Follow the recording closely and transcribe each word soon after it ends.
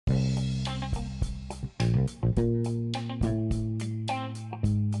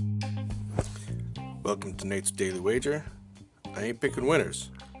Welcome to Nate's Daily Wager. I ain't picking winners,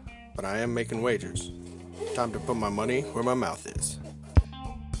 but I am making wagers. Time to put my money where my mouth is.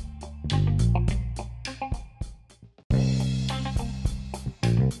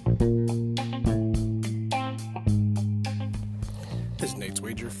 This is Nate's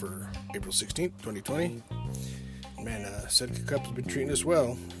Wager for April 16th, 2020. Man, Sedka Cup has been treating us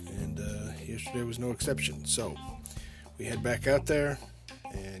well, and yesterday was no exception. So, we head back out there,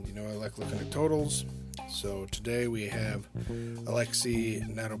 and I like looking at totals. So today we have Alexei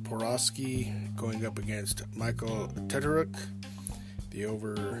Nadoporosky going up against Michael Teteruk.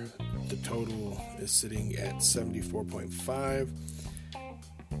 The total is sitting at 74.5.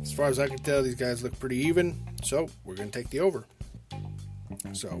 As far as I can tell, these guys look pretty even, so we're going to take the over.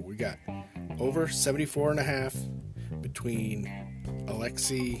 So we got over 74.5 between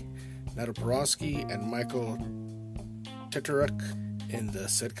Alexei Nadoporosky and Michael Teteruk in the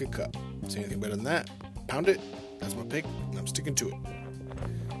Sedka Cup. See anything better than that? Pound it. That's my pick, and I'm sticking to it.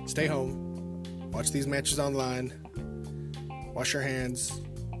 Stay home. Watch these matches online. Wash your hands.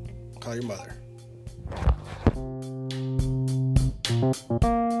 Call your mother.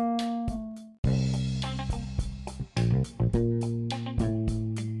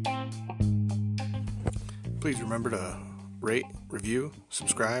 Please remember to rate, review,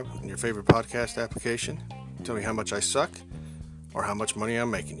 subscribe in your favorite podcast application. Tell me how much I suck or how much money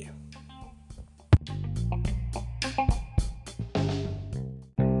I'm making you.